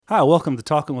Hi, welcome to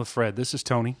Talking with Fred. This is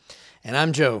Tony. And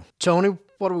I'm Joe. Tony,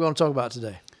 what are we going to talk about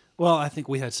today? Well, I think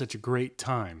we had such a great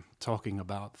time talking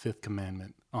about Fifth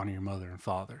Commandment, honor your mother and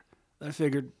father. I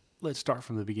figured let's start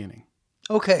from the beginning.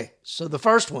 Okay, so the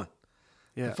first one,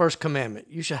 Yeah. the first commandment,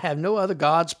 you shall have no other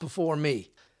gods before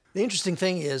me. The interesting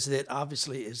thing is that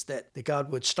obviously is that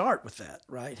God would start with that,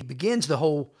 right? He begins the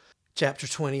whole chapter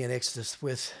 20 in Exodus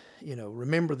with,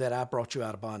 remember that I brought you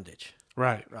out of bondage,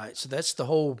 Right. right? So that's the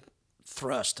whole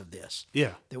thrust of this,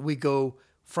 Yeah. that we go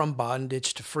from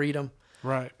bondage to freedom.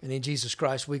 Right. And in Jesus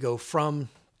Christ, we go from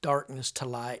darkness to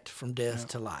light, from death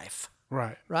to life,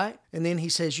 Right. right? And then he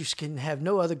says you can have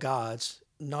no other gods,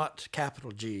 not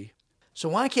capital G. So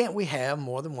why can't we have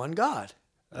more than one God?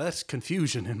 That's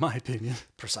confusion, in my opinion.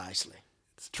 Precisely.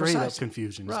 It's straight up Precisely.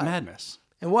 confusion. It's Right. madness.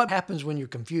 And what happens when you're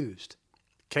confused?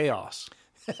 Chaos.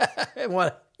 And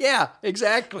what? Yeah,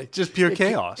 exactly. Just pure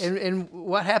chaos. And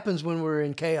what happens when we're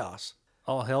in chaos?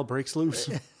 All hell breaks loose.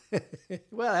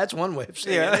 Well, that's one way of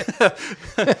saying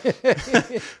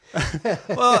it.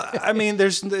 Well, I mean,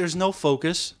 there's no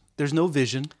focus. There's no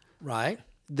vision. Right,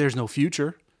 There's no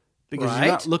future. Because Right.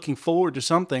 you're not looking forward to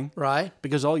something. right.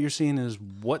 Because all you're seeing is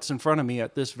what's in front of me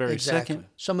at this very Exactly. second.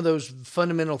 Some of those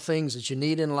fundamental things that you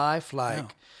need in life,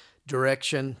 like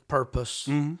direction, purpose,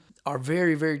 are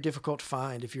very, very difficult to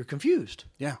find if you're confused.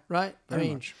 Yeah. Right?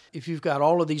 Very much. If you've got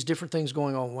all of these different things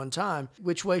going on at one time,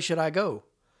 which way should I go?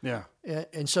 Yeah.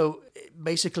 And so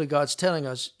basically God's telling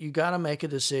us, you got to make a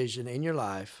decision in your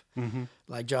life.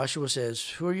 Like Joshua says,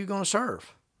 who are you going to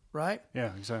serve? Right?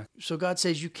 Yeah, exactly. So God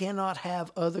says you cannot have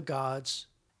other gods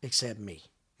except me.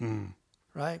 Mm.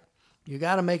 Right? You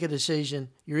got to make a decision.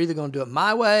 You're either going to do it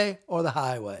my way or the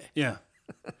highway. Yeah.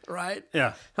 Right?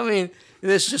 Yeah. I mean,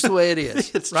 that's just the way it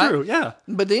is. It's right? true. Yeah.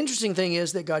 But the interesting thing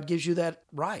is that God gives you that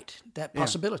right, that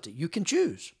possibility. You can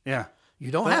choose. Yeah. You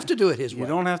don't have to do it His way. You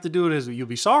don't have to do it as you'll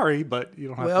be sorry, but you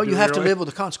don't have Well, to do you it have your to way. live with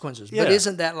the consequences. Yeah. But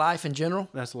isn't that life in general?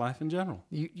 That's life in general.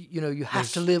 You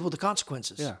have to live with the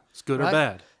consequences. Yeah. It's good or right?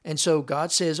 bad. And so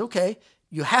God says, okay,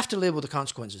 you have to live with the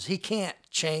consequences. He can't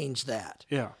change that.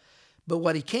 Yeah. But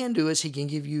what He can do is He can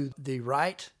give you the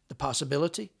right, the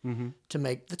possibility to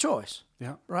make the choice.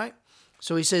 Yeah. Right?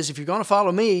 So He says, if you're going to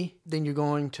follow me, then you're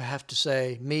going to have to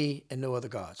say me and no other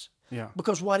gods. Yeah.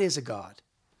 Because what is a God?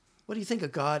 What do you think a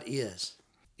God is?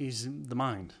 He's in the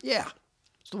mind. Yeah.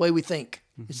 It's the way we think.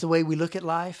 It's the way we look at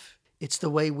life. It's the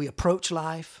way we approach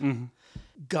life.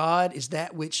 God is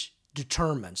that which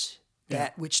determines,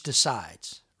 that which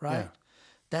decides, right? Yeah.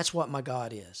 That's what my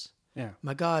God is. Yeah.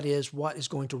 My God is what is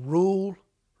going to rule,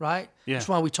 right? Yeah. That's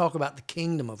why we talk about the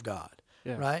kingdom of God,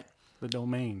 Yeah. right? The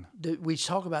domain. We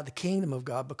talk about the kingdom of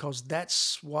God because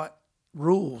that's what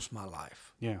rules my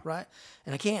life, Yeah. right?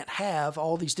 And I can't have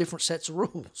all these different sets of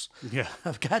rules. Yeah.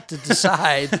 I've got to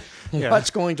decide Yeah. what's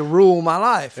going to rule my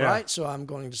life, Yeah. right? So I'm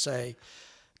going to say,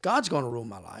 God's going to rule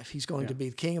my life. He's going to be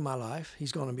the king of my life.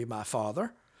 He's going to be my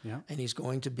father. Yeah. And He's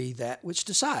going to be that which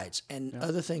decides. And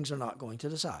other things are not going to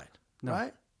decide,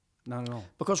 right? Not at all.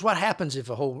 Because what happens if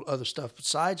a whole other stuff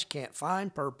decides? You can't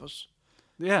find purpose.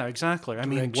 Yeah, exactly. I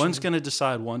mean, Direction. one's going to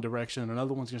decide one direction, and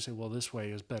another one's going to say, well, this way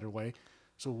is a better way.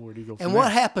 So where do you go from And there?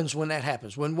 what happens when that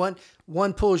happens? When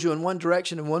one pulls you in one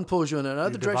direction and one pulls you in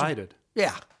another You're direction? divided.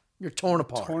 Yeah, you're torn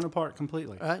apart. Torn apart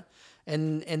completely. Right?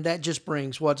 And that just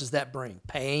brings, what does that bring?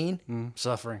 Pain,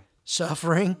 Suffering.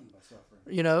 suffering,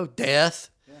 death.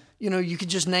 You could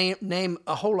just name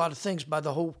a whole lot of things by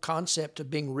the whole concept of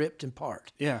being ripped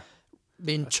apart, Yeah.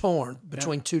 being torn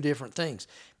between two different things.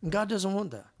 And God doesn't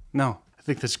want that. No. I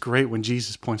think that's great when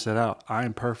Jesus points that out. I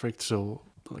am perfect, so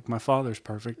like my Father's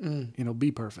perfect,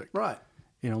 be perfect. Right.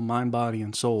 Mind, body,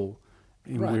 and soul.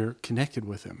 And Right. we're connected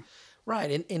with Him.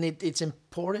 Right, and it's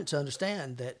important to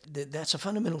understand that's a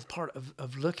fundamental part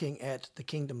of looking at the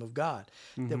kingdom of God.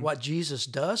 That what Jesus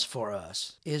does for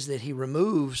us is that He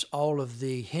removes all of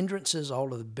the hindrances,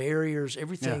 all of the barriers,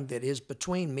 everything that is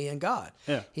between me and God.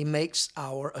 Yeah. He makes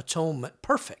our atonement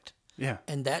perfect. Yeah.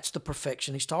 And that's the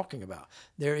perfection He's talking about.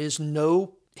 There is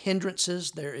no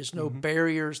hindrances, there is no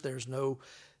barriers, there's no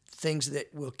things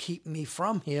that will keep me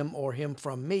from Him or Him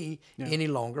from me any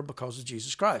longer because of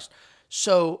Jesus Christ.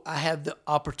 So I have the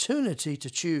opportunity to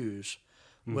choose,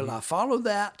 will I follow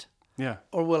that Yeah.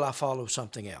 or will I follow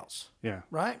something else? Yeah.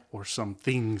 Right? Or some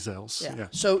things else. Yeah. Yeah.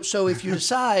 So if you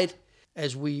decide,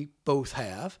 as we both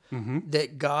have,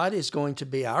 that God is going to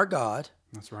be our God,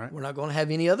 That's right. we're not going to have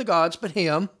any other gods but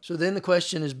Him. So then the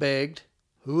question is begged,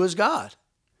 who is God?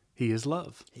 He is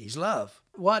love. He's love.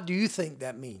 What do you think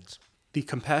that means? The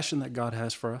compassion that God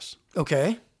has for us.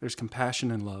 Okay. There's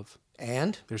compassion and love.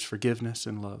 And? There's forgiveness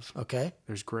and love. Okay.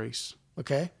 There's grace.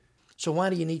 Okay. So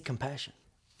why do you need compassion?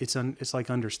 It's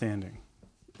like understanding.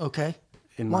 Okay.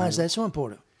 In Why my- is that so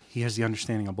important? He has the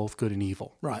understanding of both good and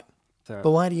evil. Right. That-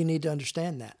 But why do you need to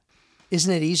understand that?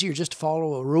 Isn't it easier just to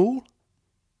follow a rule?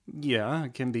 yeah,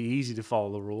 it can be easy to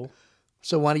follow the rule.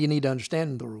 So why do you need to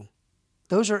understand the rule?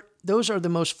 Those are the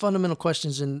most fundamental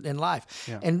questions in life,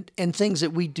 Yeah. and things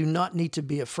that we do not need to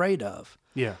be afraid of.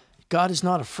 Yeah. God is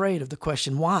not afraid of the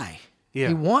question why. Yeah.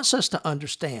 He wants us to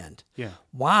understand Yeah.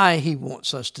 why He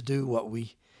wants us to do what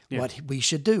we Yeah.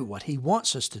 should do, what He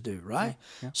wants us to do, right?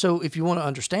 So if you want to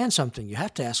understand something, you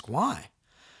have to ask why.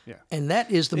 Yeah. And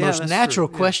that is the Yeah, most that's natural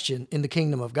true. Yeah. question in the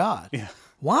kingdom of God. Yeah.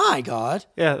 Why, God?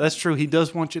 Yeah, that's true. He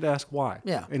does want you to ask why.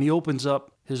 Yeah. And he opens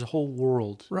up his whole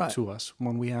world Right. to us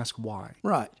when we ask why.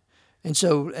 Right. And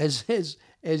so as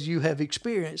you have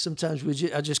experienced, sometimes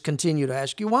I just continue to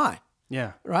ask you why.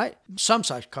 Yeah. Right? Some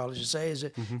psychologists say is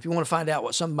that if you want to find out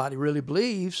what somebody really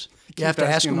believes, you Keep have to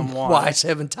ask asking them them why. why.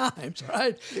 7 times,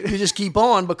 right? You just keep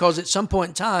on, because at some point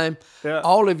in time, Yeah.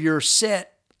 all of your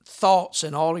set thoughts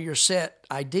and all of your set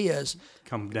ideas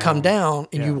Come down.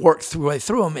 and Yeah. you work way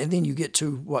through them, and then you get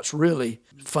to what's really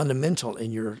fundamental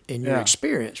in your Yeah.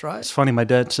 experience, right? It's funny. My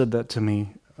dad said that to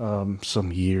me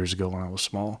some years ago when I was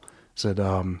small. Said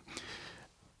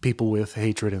people with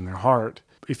hatred in their heart,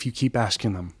 if you keep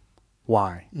asking them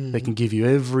why, they can give you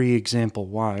every example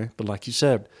why. But like you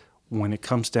said, when it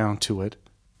comes down to it,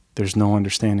 there's no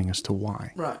understanding as to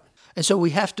why. Right. And so we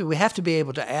have to be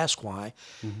able to ask why,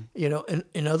 you know,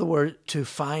 in other words, to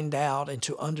find out and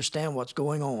to understand what's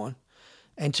going on,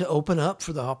 and to open up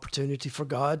for the opportunity for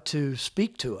God to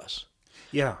speak to us,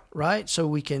 Yeah. right? So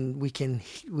we can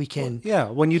Yeah.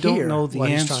 When you don't hear know the what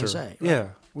he's answer. trying to say, right? Yeah.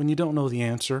 When you don't know the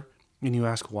answer and you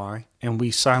ask why, and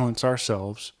we silence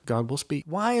ourselves, God will speak.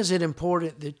 Why is it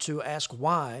important to ask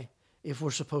why if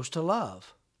we're supposed to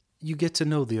love? You get to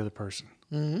know the other person.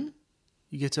 Mm-hmm.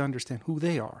 You get to understand who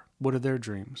they are. What are their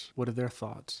dreams? What are their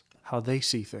thoughts? How they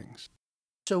see things.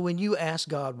 So when you ask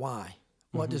God why,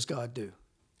 what does God do?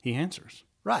 He answers.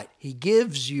 Right. He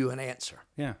gives you an answer.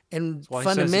 Yeah. And why he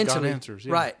says that God fundamentally, answers,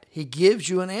 yeah. right, He gives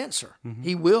you an answer.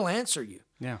 He will answer you.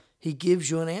 Yeah. He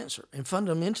gives you an answer. And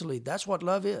fundamentally, that's what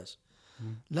love is.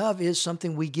 Love is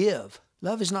something we give.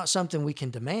 Love is not something we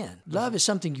can demand. Love is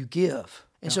something you give.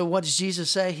 And so what does Jesus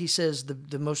say? He says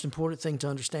the most important thing to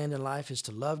understand in life is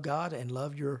to love God and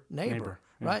love your neighbor.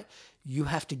 Yeah. Right? You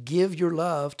have to give your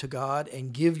love to God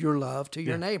and give your love to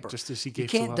your Yeah, neighbor. just as He You gave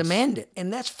to can't us. demand it.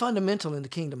 And that's fundamental in the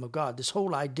kingdom of God, this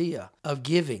whole idea of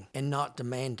giving and not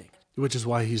demanding. Which is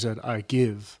why he said, I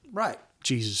give Right.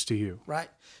 Jesus to you. Right?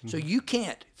 So you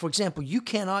can't, for example, you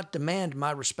cannot demand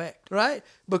my respect, right?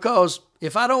 Because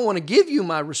if I don't want to give you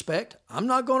my respect, I'm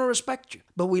not going to respect you.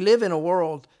 But we live in a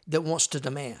world that wants to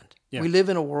demand. Yeah. We live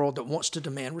in a world that wants to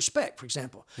demand respect. For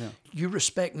example, you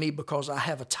respect me because I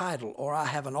have a title or I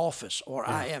have an office or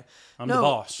I am. I'm the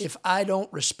boss. If I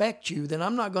don't respect you, then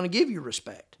I'm not going to give you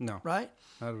respect. No. Right?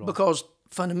 Not at all. Because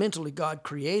fundamentally, God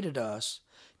created us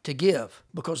to give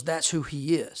because that's who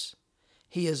He is.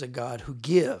 He is a God who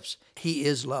gives. He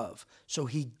is love. So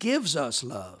He gives us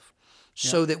love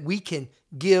so that we can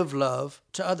give love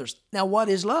to others. Now, what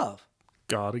is love?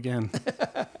 God again.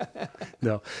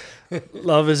 No.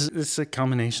 Love is it's a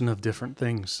combination of different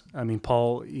things. I mean,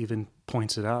 Paul even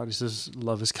points it out. He says,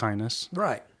 love is kindness.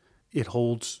 Right. It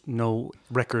holds no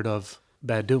record of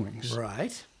bad doings.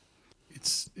 Right.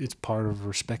 It's part of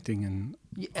respecting and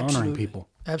honoring Absolutely. people.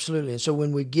 Absolutely. And so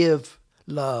when we give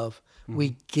love,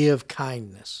 we give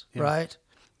kindness, right?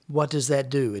 What does that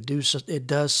do? It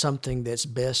does something that's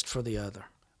best for the other.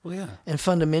 Well, yeah. And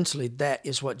fundamentally, that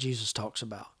is what Jesus talks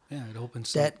about. Yeah, it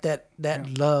opens up.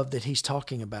 That love that He's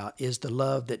talking about is the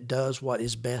love that does what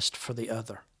is best for the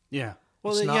other. Yeah.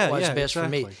 Well, It's not yeah, what's yeah, best for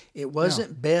me. exactly. It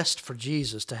wasn't best for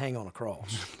Jesus to hang on a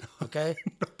cross. Okay?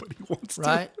 Nobody wants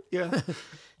Right? to. Yeah.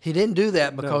 He didn't do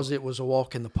that because it was a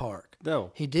walk in the park.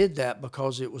 No. He did that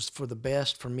because it was for the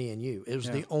best for me and you. It was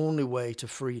the only way to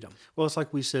freedom. Well, it's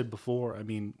like we said before. I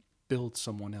mean, build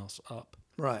someone else up.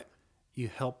 Right. You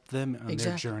help them on their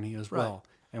Exactly. journey as Right. well.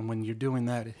 And when you're doing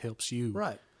that, it helps you.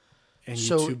 Right. And you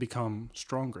So- two become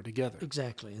stronger together.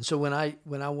 Exactly. And so when I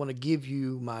want to give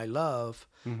you my love,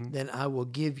 then I will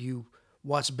give you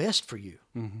what's best for you.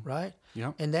 Right?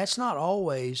 Yeah. And that's not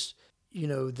always,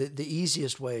 the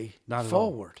easiest way Not at all.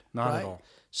 forward. Not at right? all.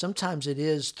 Sometimes it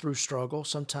is through struggle.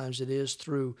 Sometimes it is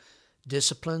through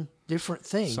discipline, different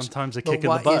things. Sometimes a But kick in the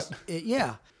what butt.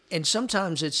 yeah. And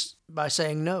sometimes it's by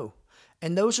saying no.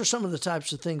 And those are some of the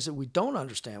types of things that we don't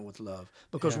understand with love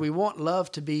because we want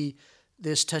love to be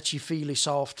this touchy-feely,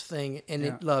 soft thing,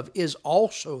 and love is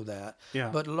also that. Yeah.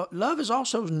 But love is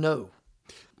also no.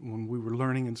 When we were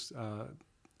learning in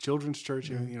children's church,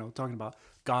 talking about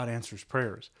God answers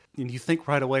prayers. And you think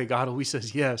right away God always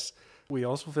says yes. We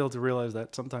also fail to realize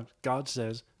that sometimes God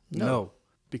says no.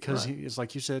 Because Right. it's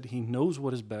like you said, he knows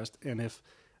what is best. And if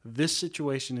this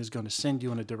situation is going to send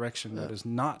you in a direction that is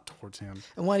not towards him,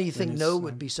 And why do you think it's, no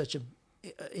would be such a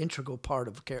integral part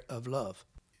of love?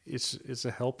 it's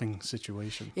a helping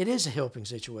situation. It is a helping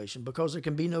situation because there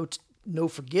can be no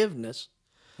forgiveness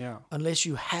Yeah. unless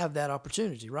you have that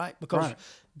opportunity, right? Because Right.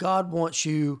 God wants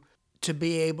you to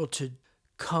be able to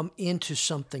come into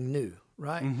something new,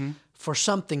 right? Mm-hmm. For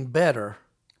something better,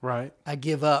 Right. I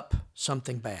give up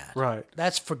something bad. Right.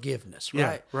 That's forgiveness, Yeah.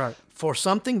 right? Right. For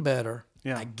something better,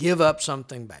 Yeah. I give up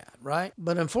something bad, right?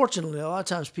 But unfortunately, a lot of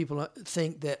times people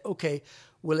think that, okay,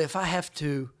 well, if I have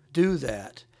to do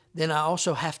that, then I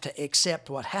also have to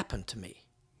accept what happened to me,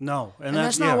 No. And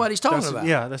that's not what he's talking about.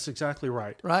 Yeah, that's exactly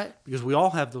right. right? Because we all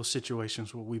have those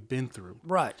situations where we've been through.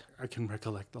 Right. I can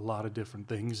recollect a lot of different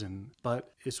things,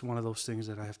 but it's one of those things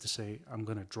that I have to say, I'm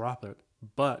going to drop it,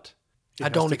 but it I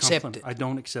has don't to come accept from- it. I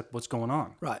don't accept what's going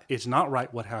on. Right. It's not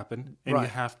right what happened, and you Right.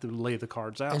 have to lay the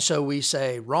cards out. And so we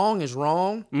say, wrong is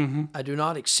wrong. Mm-hmm. I do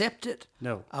not accept it.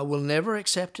 No. I will never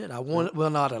accept it. I will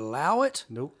not allow it.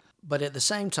 Nope. But at the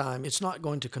same time, it's not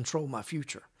going to control my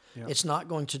future. Yeah. It's not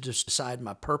going to decide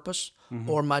my purpose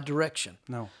or my direction.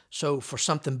 No. So for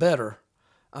something better,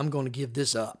 I'm going to give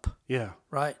this up, Yeah.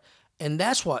 right? And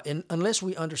that's what, and unless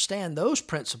we understand those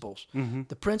principles,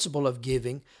 the principle of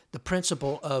giving, the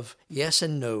principle of yes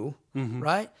and no,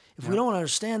 right? If we don't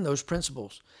understand those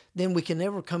principles, then we can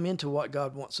never come into what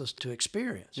God wants us to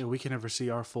experience. Yeah, we can never see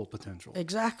our full potential.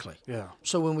 Exactly. Yeah.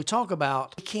 So when we talk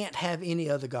about we can't have any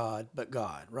other God but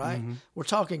God, right? We're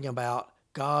talking about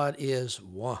God is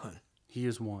one, He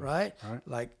is one. right? Right.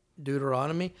 Like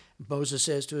Deuteronomy, Moses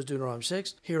says to us, Deuteronomy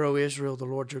 6, Hear, O Israel, the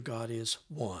Lord your God is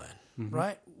one,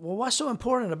 right? Well, what's so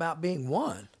important about being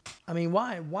one? I mean,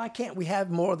 why can't we have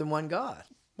more than one God?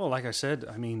 Well, like I said,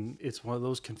 I mean, it's one of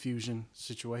those confusion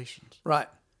situations. Right.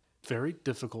 Very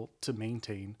difficult to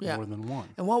maintain Yeah. more than one.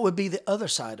 And what would be the other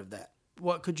side of that?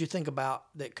 What could you think about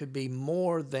that could be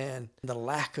more than the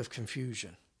lack of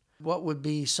confusion? What would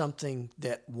be something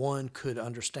that one could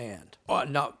understand? Or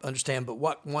not understand, but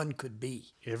what one could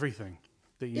be? Everything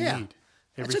that you Yeah. need.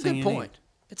 That's a Everything good you point. need.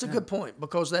 It's a good point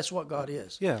because that's what God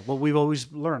is. Yeah, well, we've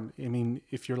always learned. I mean,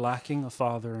 if you're lacking a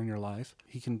father in your life,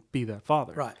 he can be that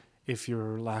father. Right. If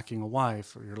you're lacking a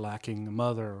wife or you're lacking a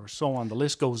mother or so on, the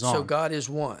list goes on. So God is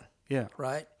one, Yeah.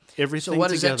 right? Everything So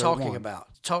what is that together talking one. about?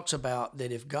 It talks about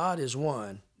that if God is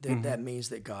one, then that means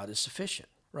that God is sufficient,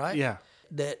 right? Yeah.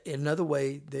 That another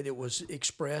way that it was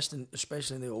expressed, and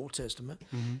especially in the Old Testament,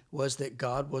 was that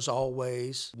God was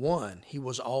always one. He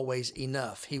was always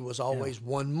enough. He was always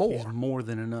one more. He's more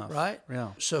than enough. Right?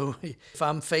 Yeah. So if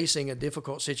I'm facing a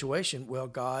difficult situation, well,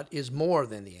 God is more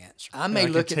than the answer. I may I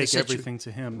can look at the take everything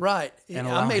to him. Right. and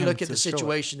I allow may him look at to the show it.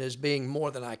 situation as being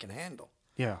more than I can handle,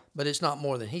 Yeah. but it's not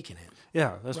more than He can handle.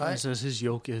 Yeah. That's why Right. it says his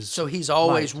yoke is. So He's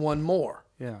always light. one more.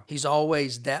 Yeah. He's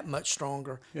always that much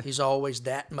stronger. He's always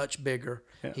that much bigger.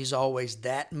 Yeah. He's always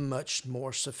that much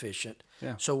more sufficient.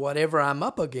 Yeah. So whatever I'm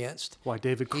up against, Why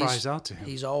David he's- cries out to him.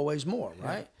 He's always more,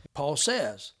 right? Paul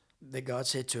says that God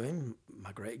said to him,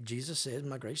 Jesus said,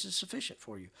 my grace is sufficient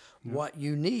for you. What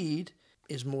you need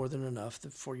is more than enough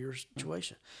for your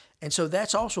situation. And so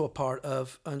that's also a part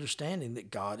of understanding that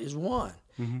God is one,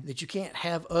 that you can't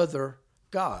have other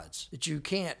gods, that you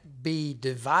can't be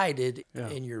divided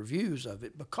in your views of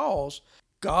it because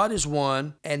God is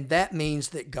one, and that means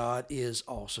that God is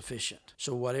all sufficient.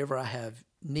 So whatever I have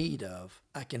need of,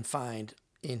 I can find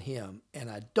in Him, and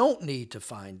I don't need to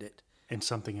find it and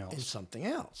something else. in something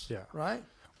else. Yeah. Right?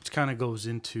 Which kind of goes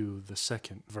into the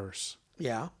second verse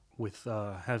Yeah. with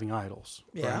having idols.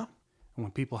 Yeah. Right? And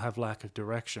when people have lack of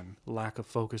direction, lack of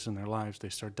focus in their lives, they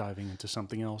start diving into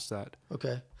something else that.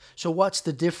 Okay. So what's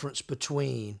the difference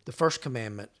between the first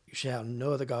commandment, you shall have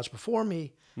no other gods before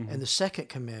me, and the second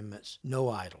commandments, no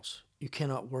idols? You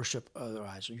cannot worship other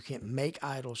idols. You can't make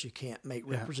idols. You can't make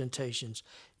representations.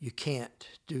 You can't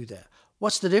do that.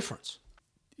 What's the difference?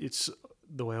 It's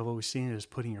the way I've always seen it is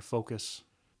putting your focus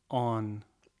on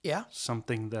Yeah.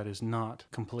 something that is not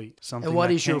complete. Something And what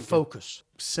that is your can't get- focus?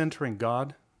 Centering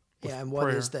God. with Yeah, and what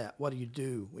prayer, is that? What do you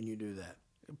do when you do that?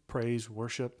 praise,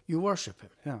 worship. You worship Him.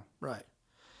 Yeah. Right.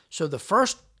 So the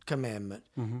first commandment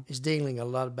is dealing a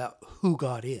lot about who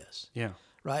God is. Yeah.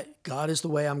 Right? God is the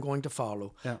way I'm going to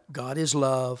follow. Yeah. God is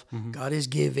love. God is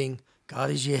giving. God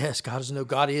is yes. God is no.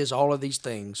 God is all of these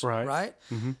things. Right. Right?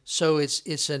 So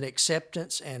it's an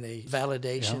acceptance and a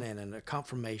validation and a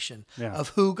confirmation of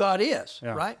who God is.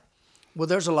 Yeah. Right? Well,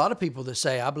 there's a lot of people that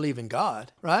say, I believe in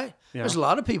God, right? Yeah. There's a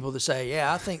lot of people that say,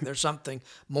 yeah, I think there's something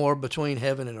more between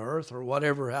heaven and earth, or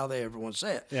whatever, how they everyone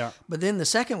say it. Yeah. But then the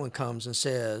second one comes and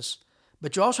says,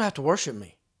 but you also have to worship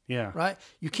me, Yeah. right?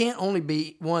 You can't only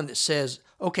be one that says,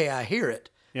 okay, I hear it.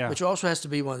 Yeah. But you also has to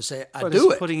be one that say, I But do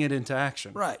it's it. putting it into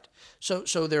action. Right. So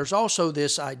there's also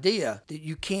this idea that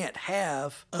you can't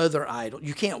have other idols.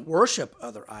 You can't worship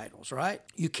other idols, right?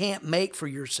 You can't make for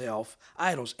yourself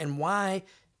idols. And why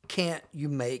can't you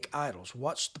make idols?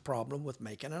 What's the problem with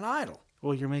making an idol?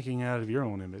 Well, you're making it out of your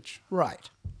own image, Right.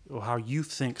 or how you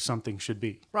think something should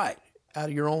be. Right. Out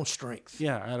of your own strength.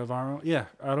 Yeah, out of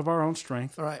our own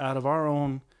strength, Right. out of our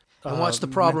own. And what's the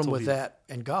problem mental with view. that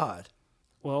and God?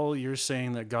 Well, you're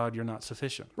saying that God, you're not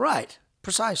sufficient. Right.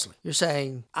 Precisely. You're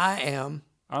saying, I am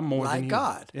I'm more like than you.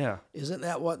 God. Yeah, Isn't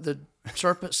that what the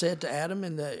serpent said to Adam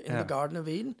in the Yeah. Garden of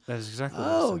Eden? that is exactly what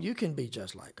Oh, I said. you can be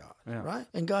just like God, Yeah. right?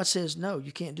 And God says, no,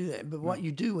 you can't do that. But what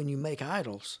you do when you make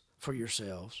idols for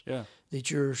yourselves, Yeah,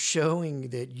 that you're showing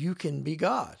that you can be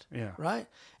God, yeah, right?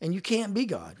 And you can't be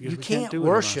God. Because You we can't can't do it in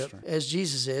our worship, strength. as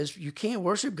Jesus says, you can't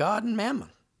worship God and mammon.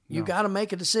 You got to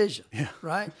make a decision, Yeah.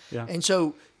 right? Yeah. And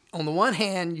so on the one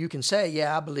hand, you can say,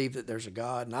 yeah, I believe that there's a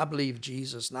God, and I believe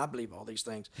Jesus, and I believe all these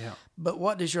things. Yeah. But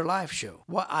what does your life show?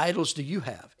 What idols do you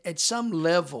have? At some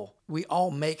level, we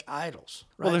all make idols,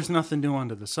 right? Well, there's nothing new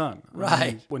under the sun. I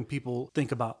Right. mean, when people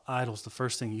think about idols, the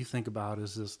first thing you think about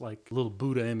is this like little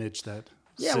Buddha image that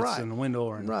Yeah, sits right. in the window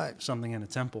or in Right. something in a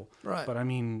temple. Right. But I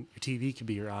mean, your TV could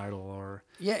be your idol, or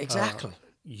Yeah, exactly.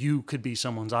 you could be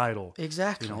someone's idol.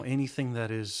 Exactly. You know, anything that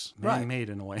is Right. man-made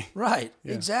in a way. Right,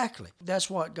 exactly.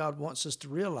 That's what God wants us to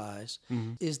realize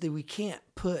Mm-hmm. is that we can't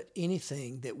put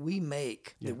anything that we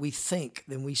make, that we think,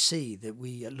 that we see, that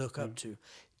we look up to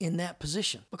in that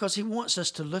position, because He wants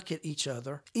us to look at each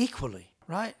other equally.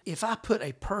 Right? If I put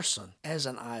a person as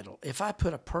an idol, if I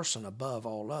put a person above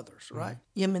all others, right?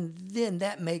 I mean, then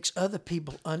that makes other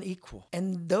people unequal.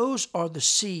 And those are the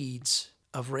seeds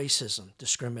of racism,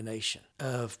 discrimination,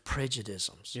 of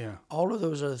prejudices. Yeah. All of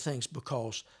those other things,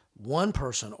 because one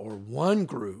person or one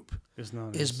group It's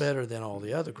not is better than all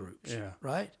the other groups. Yeah.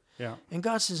 Right? Yeah. And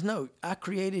God says, no, I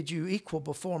created you equal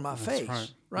before my face.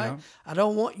 right. Right? Yeah. I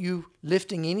don't want you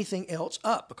lifting anything else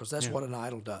up, because that's what an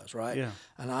idol does, right? Yeah.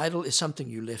 An idol is something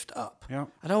you lift up. Yeah.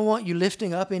 I don't want you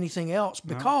lifting up anything else,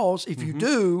 because if you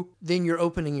do, then you're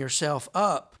opening yourself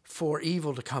up for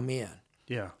evil to come in.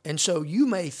 Yeah. And so you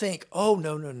may think, oh,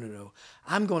 no.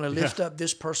 I'm going to lift up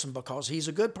this person because he's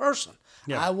a good person.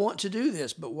 Yeah. I want to do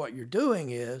this. But what you're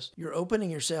doing is you're opening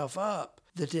yourself up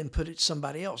that then put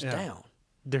somebody else down.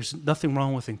 There's nothing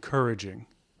wrong with encouraging.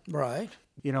 Right.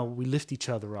 You know, we lift each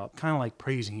other up, kind of like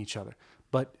praising each other.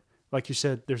 But like you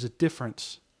said, there's a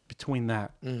difference between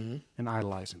that and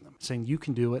idolizing them. Saying you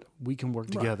can do it, we can work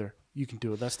together, you can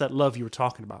do it. That's that love you were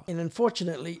talking about. And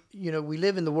unfortunately, we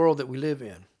live in the world that we live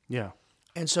in. Yeah.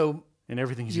 And so And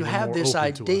everything's you even have more this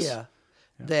open to us. idea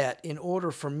that in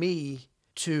order for me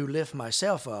to lift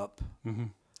myself up,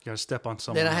 You got to step on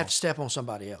someone then I else. have to step on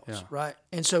somebody else, Yeah. right?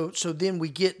 And so then we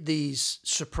get these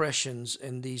suppressions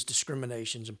and these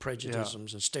discriminations and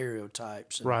prejudices and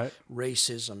stereotypes and Right.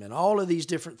 racism and all of these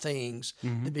different things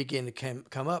that begin to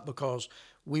come up because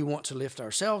we want to lift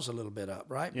ourselves a little bit up,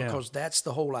 right? Yeah. Because that's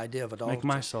the whole idea of adultery. Make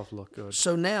myself look good.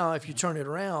 So now if you turn it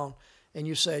around and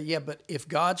you say, yeah, but if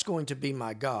God's going to be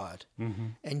my God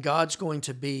and God's going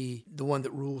to be the one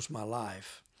that rules my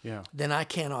life, Yeah. then I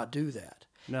cannot do that.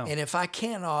 No. And if I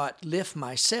cannot lift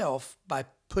myself by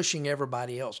pushing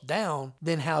everybody else down,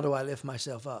 then how do I lift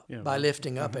myself up? Yeah, by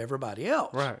lifting up everybody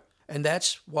else. Right. And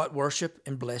that's what worship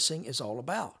and blessing is all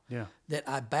about. Yeah. That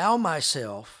I bow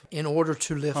myself in order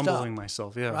to lift Humbling up.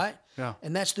 myself. Yeah. Right? Yeah.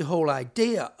 And that's the whole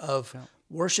idea of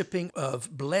worshiping, of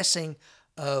blessing,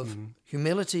 of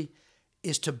humility,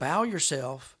 is to bow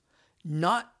yourself,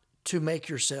 not to make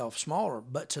yourself smaller,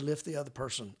 but to lift the other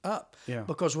person up. Yeah.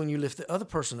 Because when you lift the other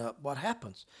person up, what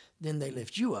happens? Then they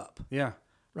lift you up, Yeah.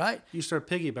 right? You start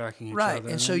piggybacking each Right. other.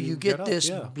 And so then you get up. this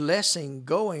Yeah. blessing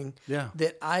going Yeah.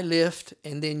 that I lift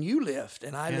and then you lift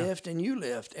and I Yeah. lift and you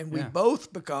lift. And we Yeah.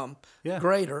 both become Yeah.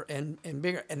 greater and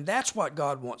bigger. And that's what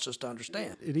God wants us to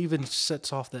understand. It even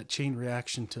sets off that chain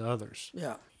reaction to others.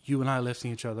 Yeah. You and I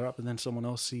lifting each other up, and then someone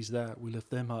else sees that. We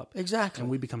lift them up. Exactly. And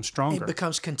we become stronger. It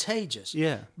becomes contagious.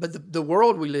 Yeah. But the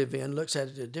world we live in looks at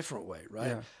it a different way,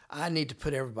 right? Yeah. I need to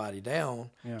put everybody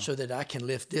down Yeah. so that I can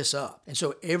lift this up. And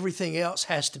so everything else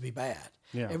has to be bad.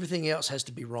 Yeah. Everything else has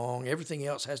to be wrong. Everything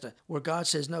else has to, where God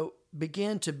says, no,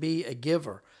 begin to be a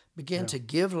giver. Begin to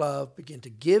give love, begin to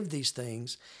give these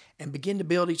things, and begin to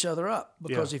build each other up.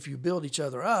 Because if you build each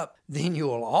other up, then you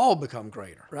will all become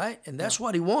greater, right? And that's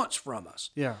what he wants from us.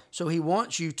 Yeah. So he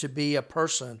wants you to be a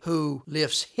person who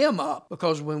lifts him up,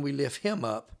 because when we lift him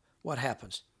up, what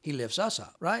happens? He lifts us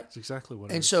up, right? That's exactly what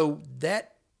it And is. so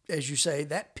that, as you say,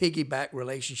 that piggyback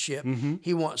relationship,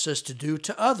 he wants us to do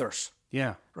to others.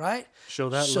 Yeah. Right? Show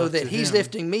that so love that to he's him.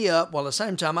 lifting me up while at the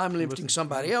same time I'm lifting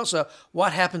somebody else up.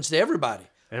 What happens to everybody?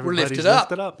 Everybody's We're lifted up.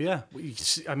 lifted up. Yeah.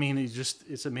 I mean,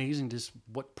 it's amazing just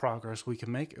what progress we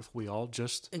can make if we all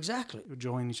just Exactly.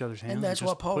 join each other's hands. And that's just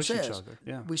what Paul push each says. other.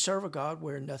 Yeah. We serve a God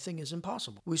where nothing is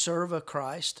impossible. We serve a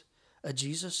Christ, a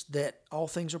Jesus, that all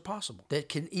things are possible, that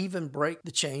can even break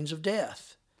the chains of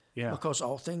death. Yeah. Because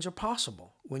all things are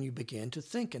possible when you begin to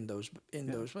think in those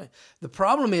ways. The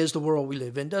problem is the world we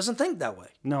live in doesn't think that way.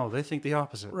 No, they think the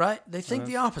opposite. Right? They think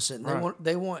the opposite. And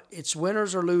they want it's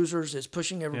winners or losers. It's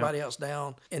pushing everybody else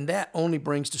down, and that only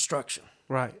brings destruction.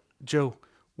 Right. Joe,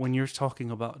 when you're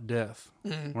talking about death,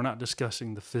 we're not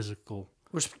discussing the physical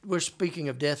We're speaking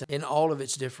of death in all of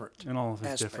its different and all of its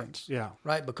aspects. difference. Yeah.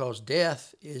 Right? Because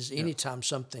death is anytime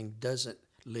something doesn't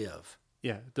live.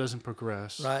 Yeah. It doesn't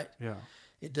progress. Right? Yeah.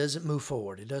 It doesn't move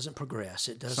forward. It doesn't progress.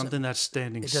 It doesn't. Something that's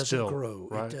standing It doesn't still. grow.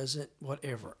 Right? It doesn't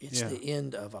whatever. It's the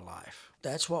end of a life.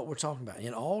 That's what we're talking about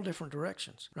in all different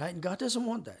directions, right? And God doesn't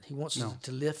want that. He wants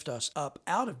to lift us up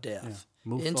out of death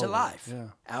Move into forward. life, Yeah.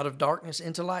 out of darkness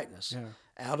into lightness,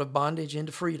 out of bondage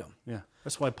into freedom. Yeah.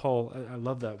 That's why Paul, I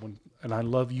love that one. And I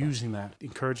love using that,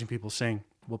 encouraging people, saying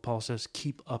what Paul says,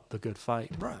 keep up the good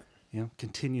fight. Right.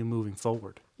 Continue moving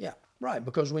forward. Yeah, right.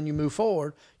 Because when you move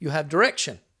forward, you have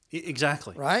direction,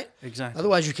 Exactly. right? Exactly.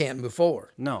 Otherwise, you can't move forward.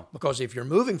 No. Because if you're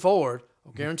moving forward,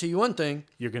 I'll guarantee you one thing.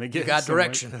 You're going to get You got somewhere.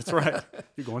 direction. That's right.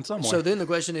 You're going somewhere. So then the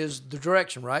question is the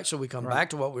direction, right? So we come back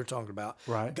to what we were talking about.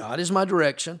 Right. God is my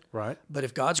direction. Right. But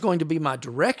if God's going to be my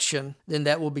direction, then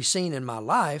that will be seen in my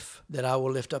life that I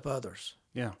will lift up others.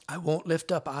 Yeah. I won't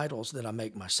lift up idols that I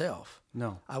make myself.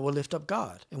 No. I will lift up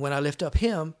God. And when I lift up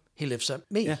him, he lifts up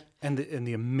me. Yeah. And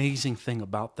the amazing thing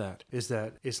about that is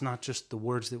that it's not just the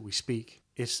words that we speak.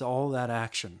 It's all that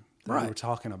action that we were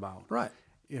talking about. Right.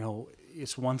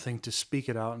 It's one thing to speak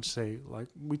it out and say, like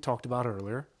we talked about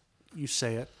earlier, you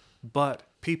say it, but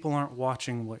people aren't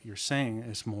watching what you're saying.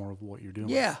 It's more of what you're doing.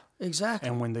 Yeah, exactly.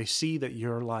 And when they see that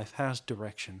your life has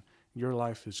direction, your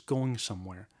life is going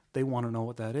somewhere, they want to know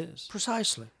what that is.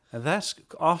 Precisely. And that's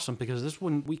awesome because this is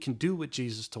when we can do what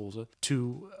Jesus told us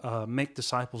to make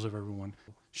disciples of everyone,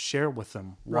 share with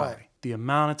them why. Right. The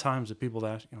amount of times that people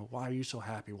ask, why are you so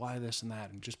happy? Why this and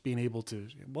that? And just being able to,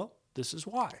 this is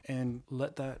why. And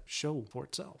let that show for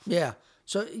itself. Yeah.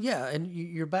 So, and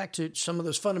you're back to some of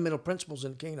those fundamental principles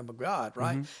in the kingdom of God,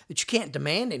 right? That you can't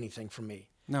demand anything from me.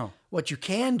 No. What you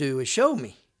can do is show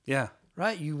me, Yeah.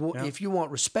 right? If you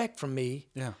want respect from me,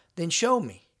 then show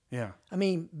me. Yeah. I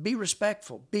mean, be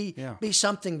respectful. Be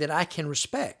something that I can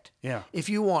respect. Yeah. If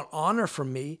you want honor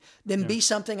from me, then be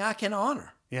something I can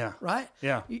honor. Yeah. Right?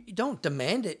 Yeah. You don't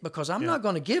demand it because I'm not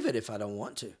going to give it if I don't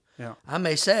want to. Yeah. I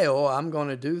may say, I'm going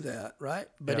to do that, right?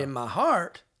 But in my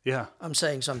heart, I'm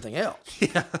saying something else.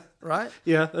 Yeah. Right?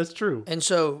 Yeah, that's true. And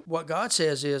so what God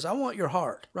says is, I want your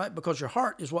heart, right? Because your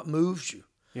heart is what moves you.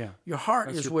 Yeah. Your heart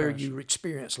That's is your where passion. you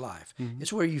experience life.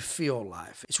 It's where you feel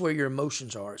life. It's where your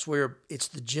emotions are. It's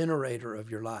the generator of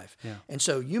your life. Yeah. And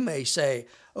so you may say,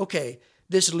 okay,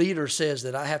 this leader says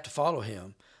that I have to follow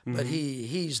him, but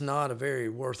he's not a very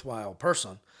worthwhile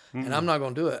person, and I'm not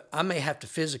going to do it. I may have to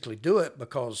physically do it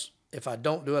because if I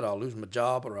don't do it, I'll lose my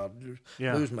job or I'll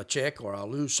lose my check or I'll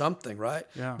lose something, right?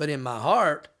 Yeah. But in my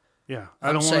heart, Yeah. I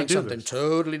I'm don't want saying to do something this.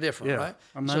 totally different, Yeah, right?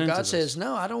 I'm not So into God this. says,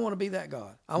 no, I don't want to be that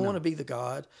God. I want to be the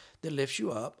God that lifts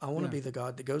you up. I want to be the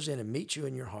God that goes in and meets you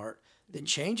in your heart, that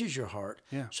changes your heart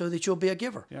so that you'll be a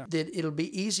giver. Yeah. That it'll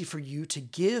be easy for you to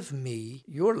give me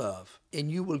your love, and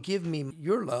you will give me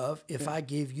your love if I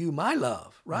give you my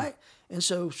love, right? And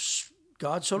so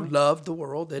God so loved the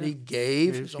world that he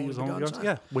gave his only begotten Son.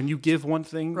 Yeah. When you give one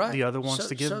thing, Right. the other wants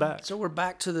to give back. So we're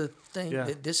back to the thing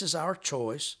that this is our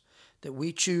choice, that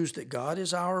we choose that God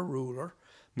is our ruler,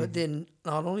 but then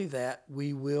not only that,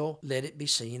 we will let it be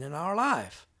seen in our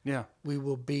life. Yeah. We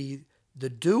will be the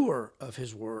doer of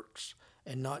his works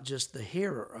and not just the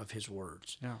hearer of his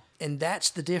words. Yeah. And that's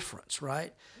the difference,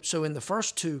 right? So in the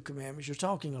first two commandments, you're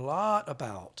talking a lot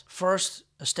about first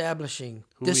establishing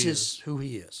this is who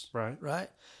he is. Right. Right?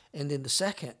 And then the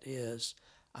second is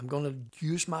I'm going to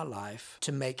use my life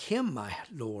to make him my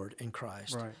Lord and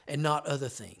Christ Right. and not other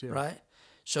things, right?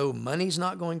 So money's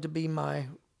not going to be my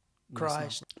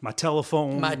Christ. My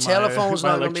telephone. My telephone's my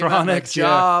not going to be my electronics.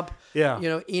 job. Yeah. You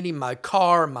know, my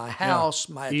car, my house,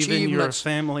 my Even your achievements,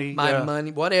 family. my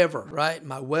money, whatever, right?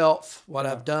 My wealth, what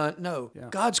I've done. No,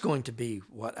 God's going to be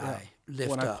what I lift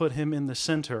When up. I put him in the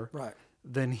center, Right.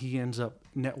 then he ends up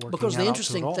networking. Because the out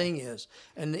interesting to it all. thing is,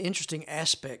 and the interesting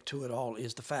aspect to it all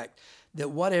is the fact that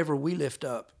whatever we lift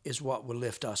up is what will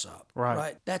lift us up.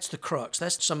 Right. That's the crux.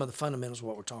 That's some of the fundamentals of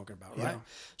what we're talking about, right?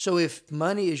 So if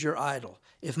money is your idol,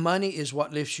 if money is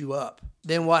what lifts you up,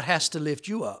 then what has to lift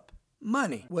you up?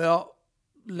 Money. Well,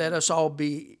 let us all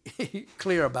be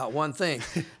clear about one thing.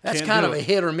 That's Can't kind do of a it.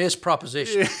 hit or miss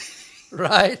proposition,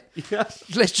 right? Yes.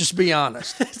 Let's just be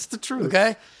honest. It's the truth.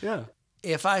 Okay? Yeah.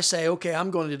 If I say, okay,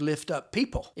 I'm going to lift up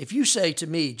people, if you say to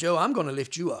me, Joe, I'm going to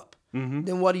lift you up,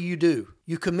 then what do?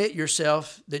 You commit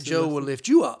yourself that Joe will lift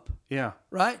you up, Yeah.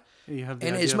 right? You have the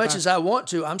And idea as much back. as I want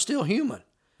to, I'm still human.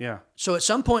 Yeah. So at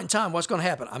some point in time, what's going to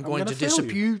happen? I'm going to gonna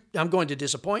fail you. I'm going to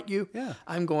disappoint you. Yeah.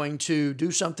 I'm going to do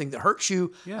something that hurts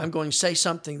you. Yeah. I'm going to say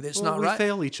something that's Well, not we right.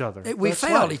 fail each other. We That's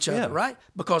fail right. each other, Yeah. right?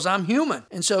 Because I'm human.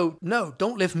 And so, no,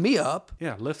 don't lift me up.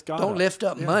 Yeah. Lift God. Don't lift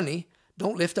up money.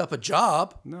 Don't lift up a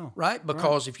job. No. Right?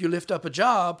 Because if you lift up a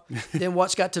job, then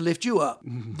what's got to lift you up?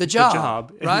 The job.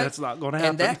 job, and Right? that's not gonna happen.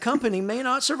 And that company may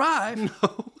not survive.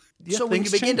 Yeah, So when you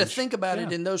things begin to change. think about it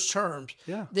Yeah. in those terms,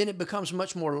 Yeah. then it becomes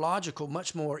much more logical,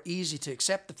 much more easy to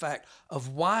accept the fact of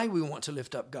why we want to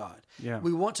lift up God. Yeah.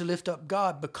 We want to lift up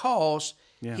God because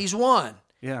Yeah. He's one.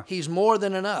 Yeah. He's more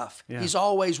than enough. Yeah. He's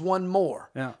always one more.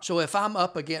 Yeah. So if I'm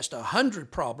up against 100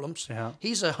 problems, Yeah.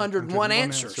 He's 101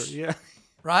 answers. answer. Yeah.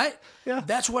 Right? Yeah.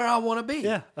 That's where I want to be.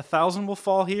 Yeah. 1,000 will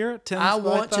fall here. 10 I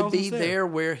want to 5,000's be there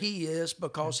where He is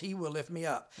because He will lift me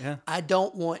up. Yeah. I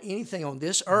don't want anything on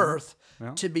this earth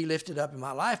to be lifted up in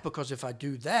my life because if I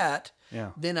do that,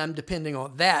 Yeah. then I'm depending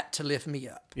on that to lift me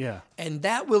up. Yeah. And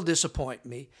that will disappoint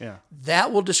me. Yeah.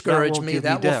 That will discourage will me. give me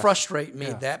That will death. frustrate me.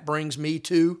 Yeah. That brings me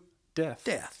to Death.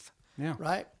 death. Yeah.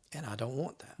 Right? And I don't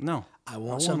want that. No. I want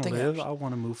wanna something live. else. I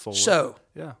want to move forward. So,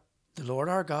 yeah. the Lord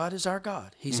our God is our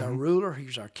God. He's our ruler.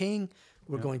 He's our king.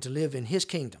 We're going to live in His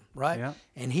kingdom, right? Yeah.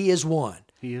 And He is one.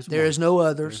 He is There one. is no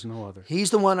others. There's no other. He's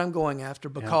the one I'm going after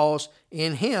because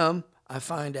in Him I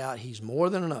find out He's more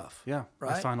than enough. Yeah.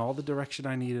 Right? I find all the direction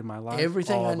I need in my life.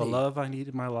 Everything all I the need. love I need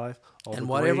in my life. All and the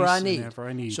whatever grace I and need. whatever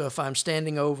I need. So if I'm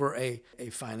standing over a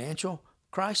financial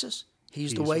crisis,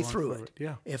 He's the He's way the one through through it. it.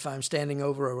 Yeah. If I'm standing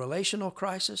over a relational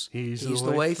crisis, He's He's the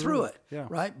the way way through through it. it. Yeah.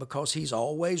 Right? Because He's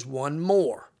always one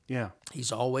more. yeah. He's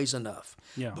always enough.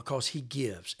 Yeah. Because He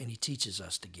gives and He teaches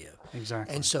us to give.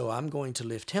 Exactly. And so I'm going to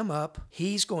lift Him up.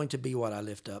 He's going to be what I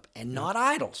lift up and not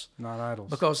idols. Not idols.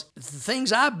 Because the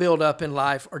things I build up in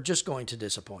life are just going to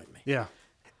disappoint me. yeah.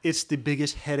 It's the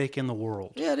biggest headache in the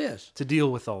world Yeah, it is. to deal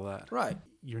with all that. Right.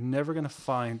 You're never going to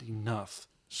find enough.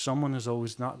 Someone is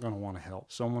always not going to want to help.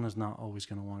 Someone is not always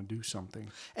going to want to do something.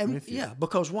 And with you. yeah,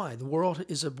 because why? The world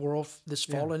is a world that's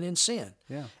fallen in sin.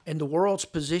 Yeah. And the world's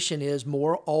position is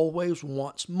more always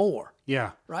wants more.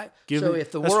 Yeah. Right? Give so it-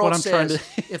 if the that's world what I'm trying says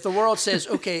if the world says,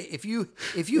 okay, if you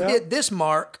hit this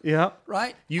mark, Yeah.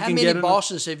 right? You How can many get it-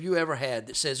 bosses have you ever had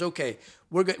that says, okay,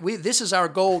 this is our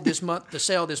goal this month to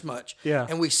sell this much. Yeah.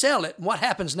 And we sell it, and what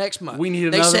happens next month? We need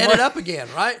They another set one. it up again,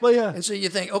 right? Well, yeah. And so you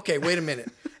think, okay, wait a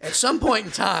minute. At some point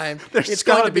in time, it's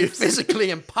gotta going to be be-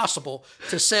 physically impossible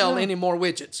to sell any more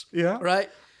widgets. Yeah. Right?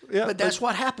 Yeah, But that's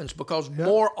what happens because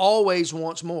more always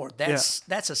wants more. That's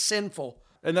a sinful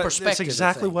And perspective. that's of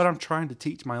exactly things. what I'm trying to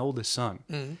teach my oldest son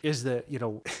is that,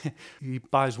 he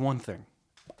buys one thing.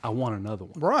 I want another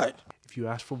one. Right. If you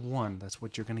ask for one, that's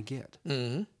what you're going to get.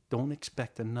 Mm-hmm. Don't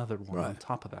expect another one on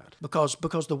top of that.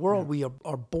 Because the world we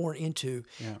are born into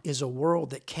Yeah. is a world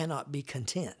that cannot be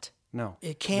content. No.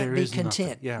 It can't there be is nothing.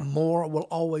 content. Yeah. More will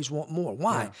always want more.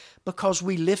 Why? Because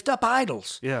we lift up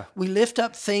idols. Yeah. We lift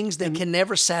up things that can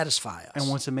never satisfy us. And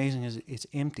what's amazing is it's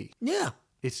empty. yeah.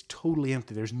 It's totally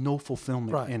empty. There's no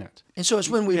fulfillment Right. in it. And so it's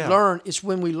when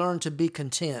we learn to be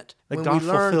content. That when God we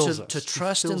learn fulfills to us. He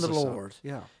trust in fills the us up. Lord.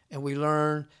 Yeah. And we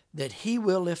learn that He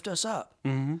will lift us up.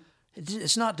 Mm-hmm.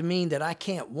 It's not to mean that I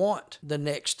can't want the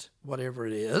next whatever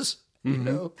it is. You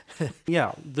know,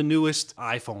 Yeah, the newest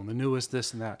iPhone, the newest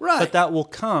this and that. Right. But that will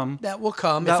come. that will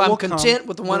come That if I'm will come. content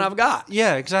with the one I've got.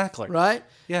 Yeah, exactly. Right?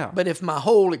 Yeah. But if my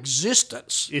whole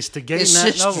existence Is to gain is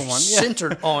that other one. Yeah.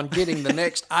 centered on getting the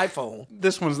next iPhone.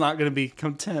 This one's not going to be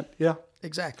content. Yeah.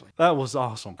 Exactly. That was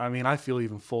awesome. I mean, I feel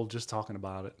even full just talking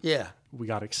about it. Yeah. We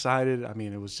got excited. I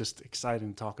mean, it was just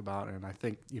exciting to talk about. And I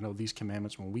think, these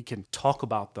commandments, when we can talk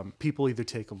about them, people either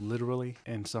take them literally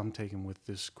and some take them with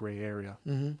this gray area.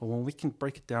 Mm-hmm. But when we can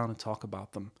break it down and talk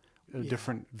about them, a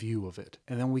different view of it.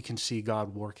 And then we can see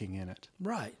God working in it.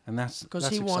 Right. And that's Because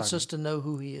he wants us to know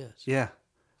who he is. Yeah.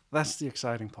 That's the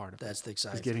exciting part of it. That's the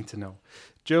exciting. Is getting to know.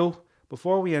 Joe,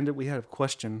 before we end it, we had a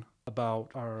question about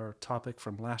our topic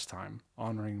from last time,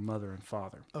 honoring mother and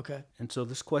father. Okay. And so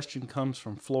this question comes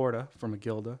from Florida, from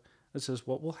Agilda. It says,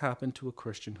 what will happen to a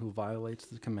Christian who violates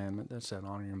the commandment that said,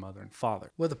 honor your mother and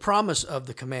father? Well, the promise of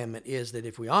the commandment is that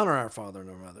if we honor our father and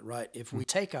our mother, right, if we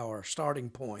take our starting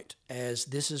point as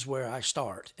this is where I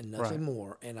start and nothing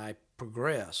more, and I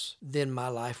progress, then my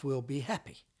life will be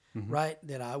happy, right?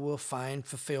 That I will find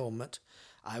fulfillment.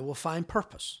 I will find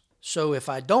purpose. So if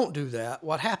I don't do that,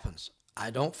 what happens? I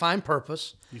don't find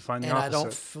purpose, You find the and opposite. I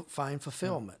don't find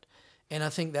fulfillment. And I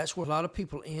think that's where a lot of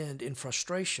people end in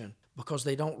frustration, because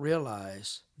they don't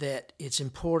realize that it's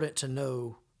important to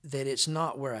know that it's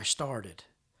not where I started,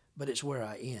 but it's where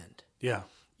I end. Yeah.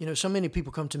 You know, so many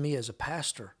people come to me as a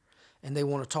pastor, and they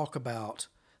want to talk about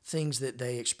things that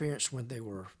they experienced when they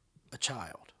were a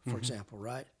child, for example,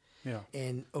 right? Yeah.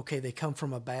 And okay, they come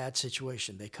from a bad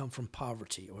situation, they come from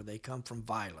poverty, or they come from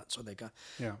violence, or they come.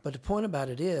 Yeah. But the point about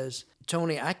it is,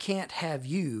 Tony, I can't have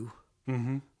you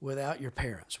without your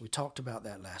parents. We talked about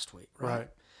that last week, right? Right.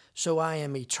 So I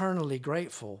am eternally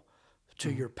grateful to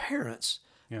your parents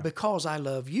because I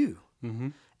love you,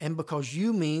 and because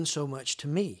you mean so much to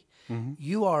me.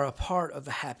 You are a part of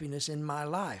the happiness in my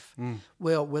life.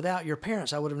 Well, without your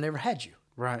parents, I would have never had you.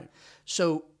 Right.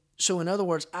 So in other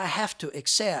words, I have to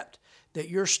accept that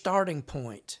your starting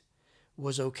point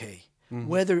was okay,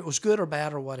 whether it was good or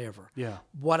bad or whatever. Yeah.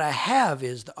 What I have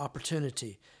is the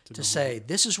opportunity to say,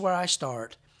 this is where I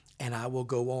start, and I will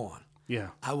go on.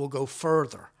 Yeah. I will go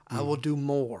further. I will do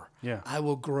more. Yeah. I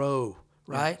will grow,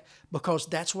 right? Because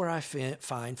that's where I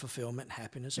find fulfillment,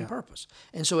 happiness, and purpose.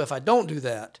 And so if I don't do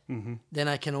that, then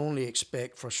I can only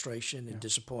expect frustration and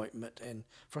disappointment and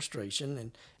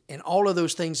frustration and all of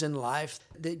those things in life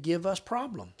that give us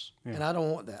problems. And I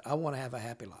don't want that. I want to have a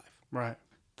happy life. Right.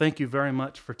 Thank you very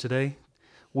much for today.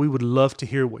 We would love to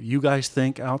hear what you guys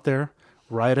think out there.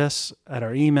 Write us at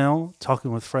our email,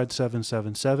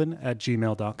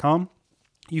 talkingwithfred777@gmail.com.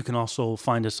 You can also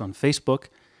find us on Facebook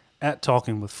at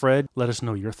Talking with Fred. Let us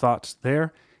know your thoughts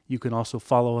there. You can also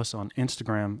follow us on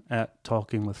Instagram at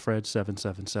Talking with Fred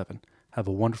 777. Have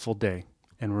a wonderful day.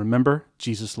 And remember,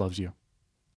 Jesus loves you.